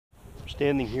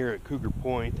Standing here at Cougar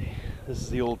Point. This is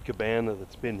the old cabana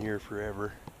that's been here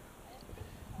forever.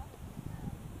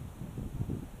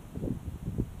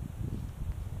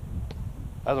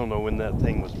 I don't know when that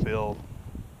thing was built.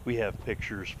 We have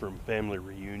pictures from family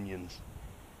reunions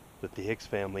that the Hicks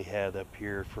family had up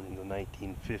here from the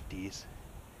 1950s.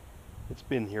 It's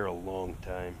been here a long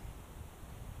time.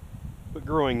 But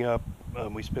growing up,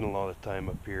 we spent a lot of time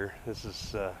up here. This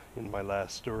is, in my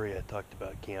last story, I talked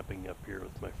about camping up here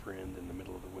with my friend in the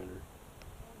middle of the winter.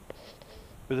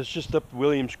 But it's just up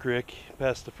Williams Creek,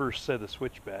 past the first set of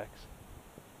switchbacks.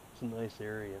 It's a nice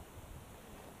area.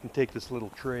 You can take this little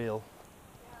trail.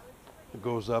 It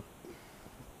goes up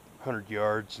 100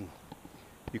 yards and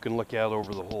you can look out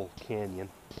over the whole canyon.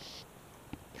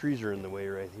 Trees are in the way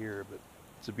right here, but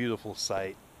it's a beautiful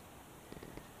sight.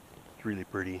 It's really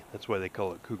pretty. That's why they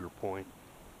call it Cougar Point.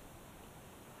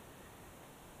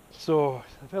 So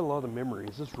I've had a lot of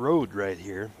memories. This road right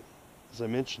here, as I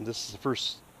mentioned, this is the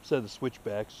first set of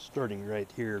switchbacks starting right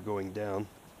here going down.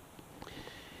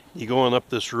 You go on up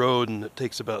this road and it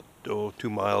takes about 2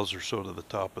 miles or so to the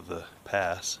top of the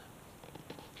pass.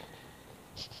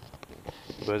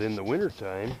 But in the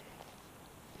wintertime,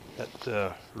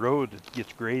 that road, it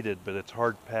gets graded, but it's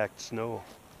hard packed snow.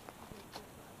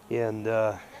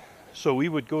 And so we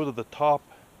would go to the top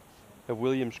of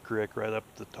Williams Creek, right up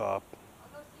at the top,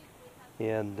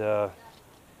 and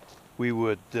we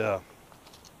would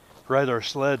ride our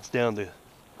sleds down to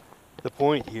the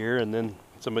point here, and then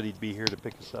somebody'd be here to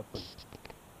pick us up and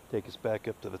take us back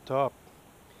up to the top.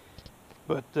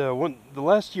 But the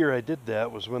last year I did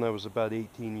that was when I was about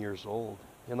 18 years old,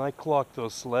 and I clocked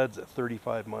those sleds at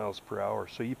 35 miles per hour,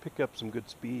 so you pick up some good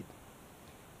speed.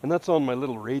 And that's on my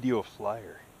little radio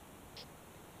flyer.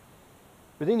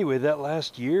 But anyway, that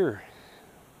last year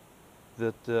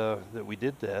that we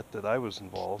did that I was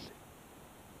involved,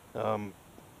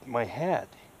 my hat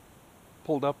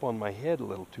pulled up on my head a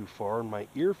little too far and my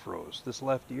ear froze, this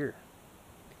left ear.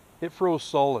 It froze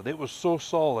solid. It was so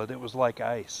solid it was like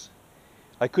ice.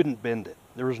 I couldn't bend it.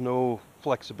 There was no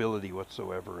flexibility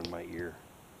whatsoever in my ear.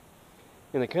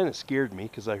 And it kind of scared me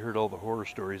because I heard all the horror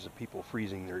stories of people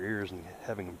freezing their ears and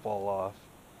having them fall off,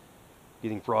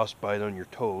 getting frostbite on your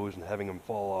toes and having them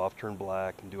fall off, turn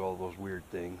black, and do all those weird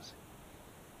things.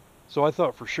 So I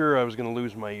thought for sure I was going to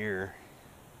lose my ear.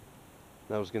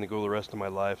 And I was going to go the rest of my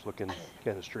life looking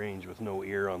kind of strange with no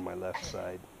ear on my left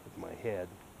side of my head.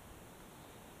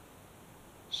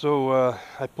 So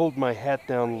I pulled my hat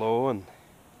down low and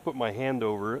put my hand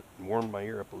over it and warmed my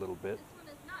ear up a little bit.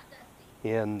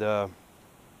 And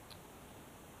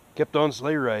kept on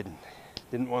sleigh riding.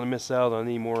 Didn't want to miss out on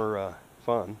any more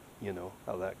fun. You know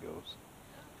how that goes.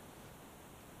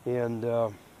 And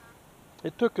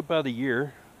it took about a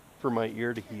year for my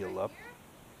ear to heal up.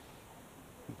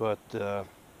 But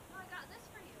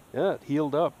yeah, it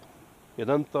healed up. It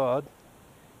unthawed.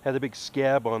 Had a big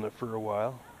scab on it for a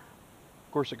while.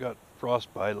 Of course, it got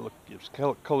frostbite. It was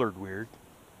colored weird.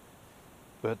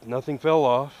 But nothing fell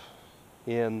off.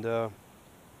 And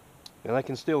I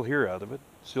can still hear out of it.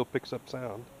 Still picks up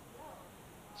sound.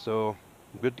 So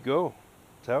I'm good to go.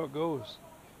 That's how it goes.